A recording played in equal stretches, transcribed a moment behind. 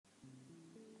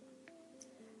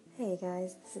Hey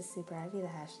guys, this is Super Ivy, the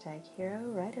hashtag hero,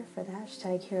 writer for the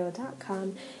hashtag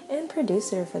hero.com, and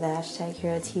producer for the hashtag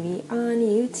hero TV on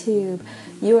YouTube.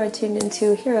 You are tuned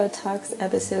into Hero Talks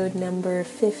episode number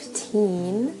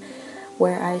 15,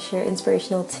 where I share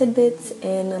inspirational tidbits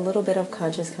and a little bit of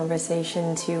conscious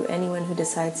conversation to anyone who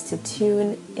decides to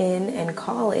tune in and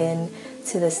call in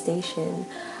to the station.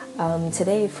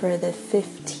 Today, for the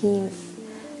 15th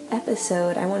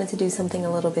episode, I wanted to do something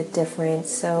a little bit different.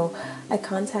 So I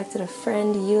contacted a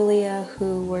friend, Yulia,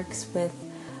 who works with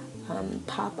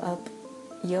Pop-Up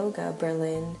Yoga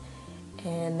Berlin,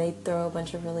 and they throw a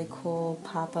bunch of really cool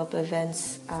pop-up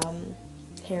events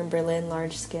here in Berlin,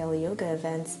 large-scale yoga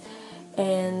events.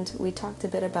 And we talked a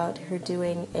bit about her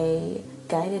doing a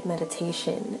guided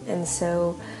meditation. And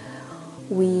so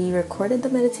we recorded the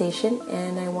meditation,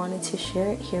 and I wanted to share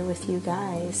it here with you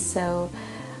guys. So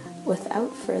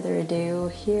without further ado,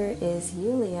 here is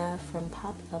Yulia from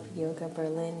Pop-Up Yoga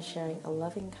Berlin sharing a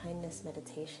loving kindness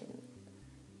meditation.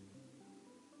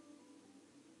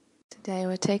 Today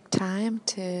we take time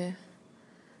to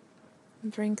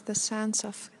bring the sense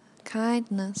of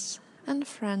kindness and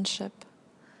friendship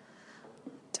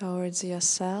towards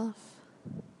yourself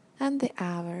and the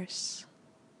others,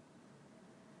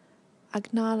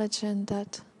 acknowledging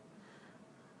that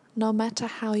no matter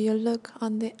how you look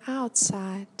on the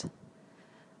outside,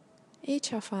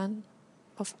 each of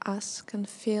us can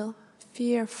feel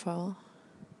fearful,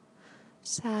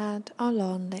 sad or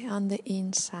lonely on the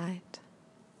inside.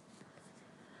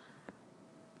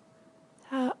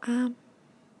 So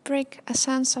bring a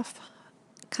sense of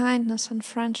kindness and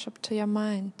friendship to your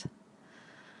mind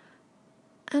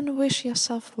and wish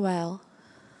yourself well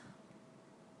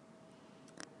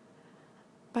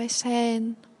by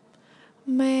saying,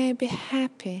 "May I be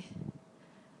happy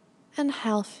and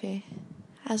healthy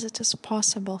as it is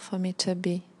possible for me to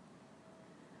be.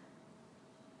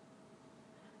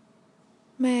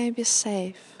 May I be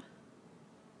safe.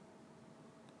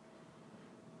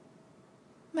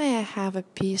 May I have a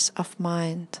peace of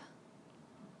mind.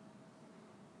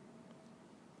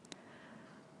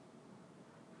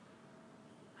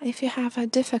 If you have a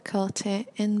difficulty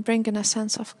in bringing a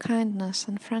sense of kindness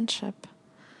and friendship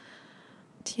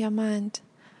to your mind,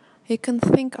 you can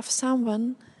think of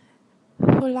someone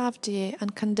who loved you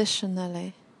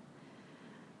unconditionally.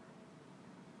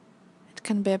 It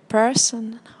can be a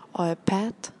person or a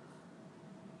pet.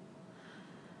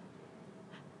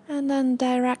 And then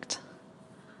direct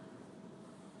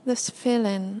this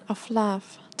feeling of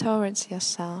love towards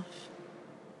yourself.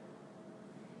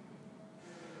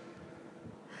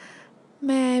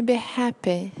 May I be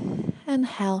happy and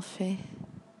healthy.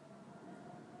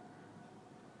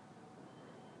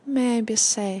 May I be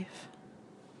safe.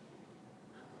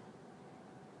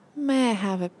 May I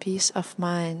have a peace of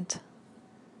mind.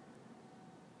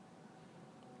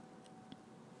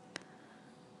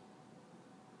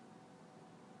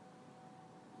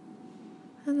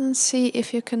 And then see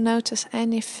if you can notice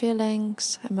any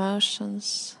feelings,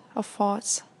 emotions, or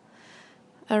thoughts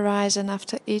arising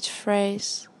after each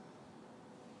phrase.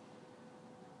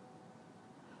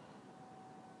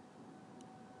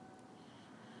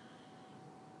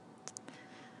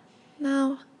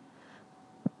 Now,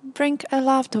 bring a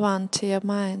loved one to your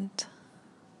mind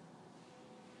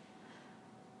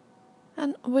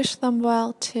and wish them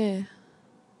well too.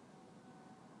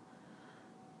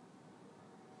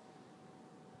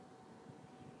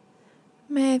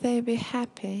 May they be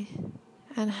happy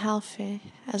and healthy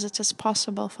as it is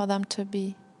possible for them to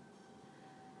be.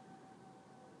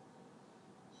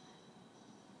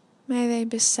 May they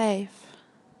be safe.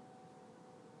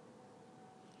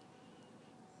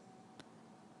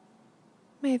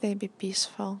 May they be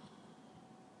peaceful.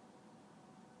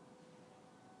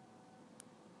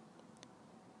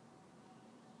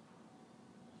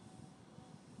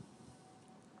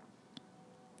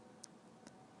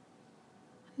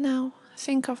 Now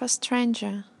think of a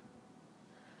stranger,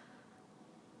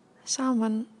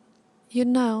 someone you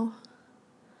know,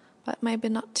 but maybe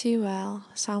not too well,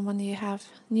 someone you have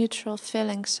neutral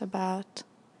feelings about.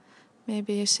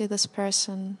 Maybe you see this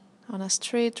person on a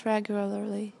street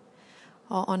regularly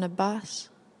or on a bus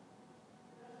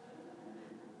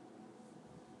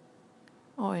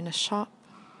or in a shop.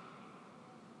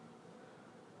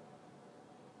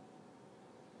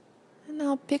 And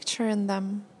now picturing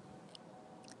them,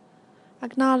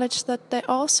 acknowledge that they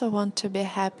also want to be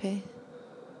happy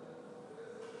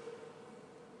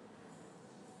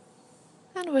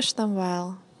and wish them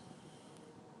well.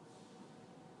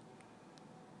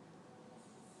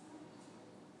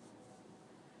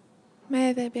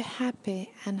 May they be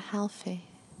happy and healthy.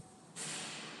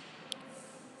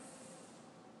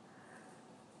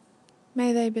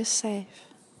 May they be safe.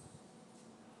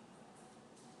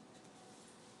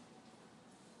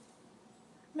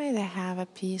 May they have a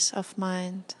peace of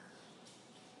mind.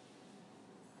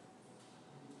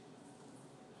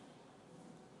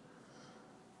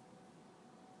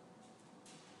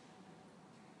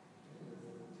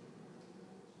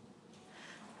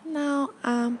 Now,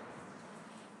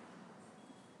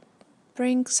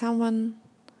 bring someone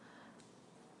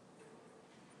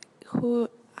who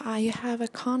you have a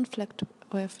conflict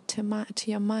with to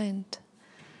your mind.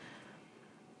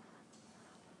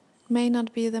 May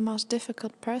not be the most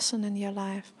difficult person in your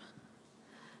life,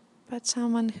 but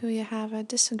someone who you have a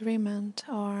disagreement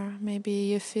or maybe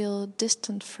you feel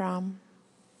distant from.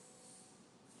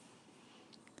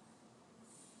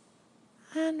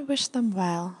 And wish them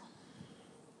well,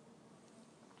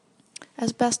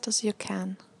 as best as you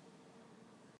can.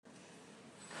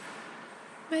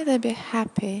 May they be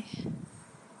happy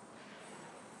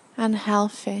and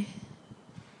healthy.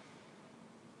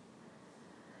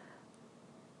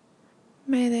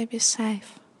 May they be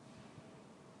safe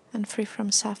and free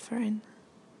from suffering.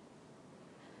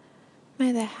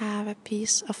 May they have a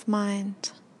peace of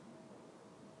mind.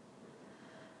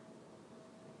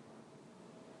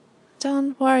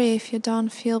 Don't worry if you don't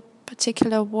feel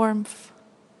particular warmth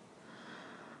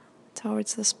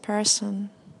towards this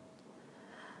person.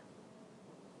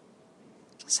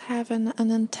 Just have an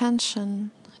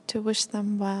intention to wish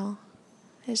them well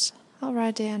is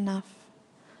already enough.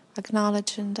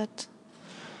 Acknowledging that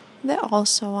they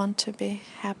also want to be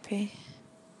happy.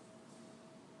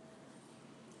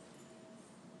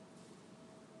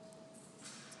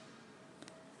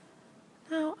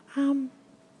 Now,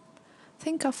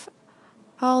 think of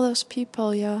all those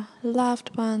people, your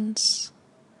loved ones,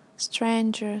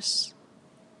 strangers,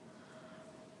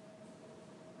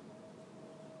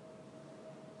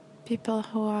 people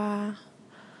who are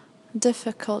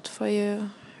difficult for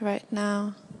you right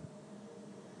now.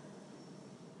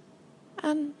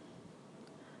 And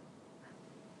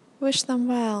wish them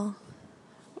well.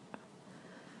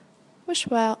 Wish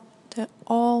well to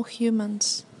all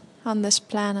humans on this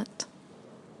planet.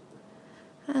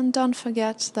 And don't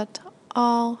forget that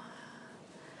all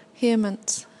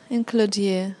humans include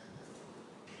you.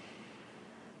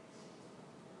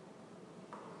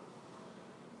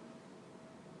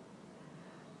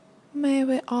 May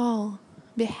we all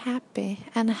be happy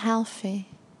and healthy.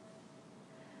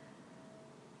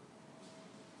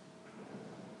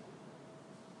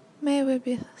 May we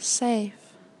be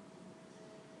safe.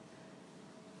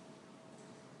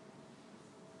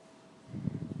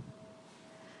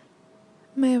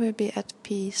 May we be at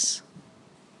peace.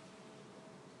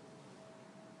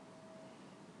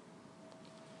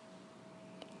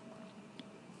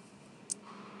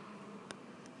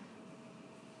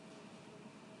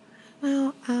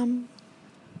 Now,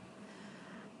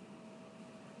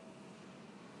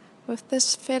 with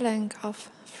this feeling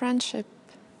of friendship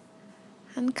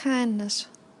and kindness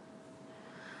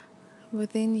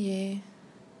within you,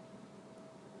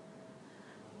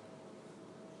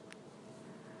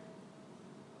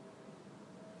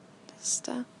 just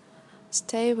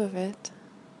stay with it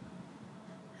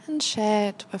and share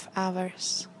it with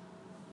others.